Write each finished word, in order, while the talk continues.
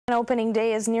Opening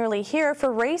day is nearly here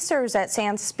for racers at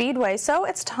Sands Speedway, so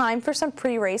it's time for some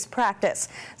pre-race practice.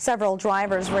 Several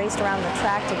drivers raced around the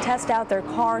track to test out their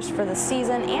cars for the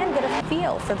season and get a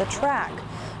feel for the track.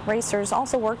 Racers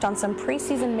also worked on some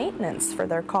preseason maintenance for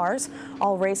their cars.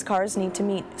 All race cars need to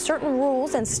meet certain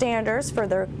rules and standards for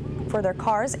their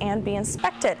cars and be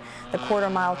inspected. The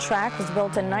quarter-mile track was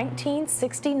built in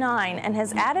 1969 and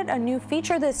has added a new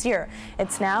feature this year.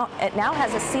 It now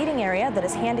has a seating area that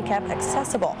is handicap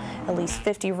accessible. At least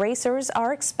 50 racers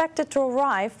are expected to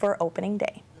arrive for opening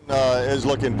day. It's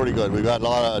looking pretty good. We've got a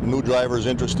lot of new drivers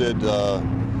interested.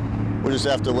 We just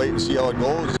have to wait and see how it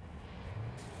goes.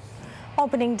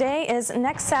 Opening day is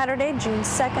next Saturday, June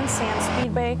 2nd. Sands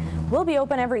Speedway will be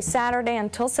open every Saturday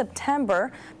until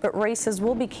September, but races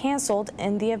will be canceled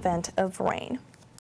in the event of rain.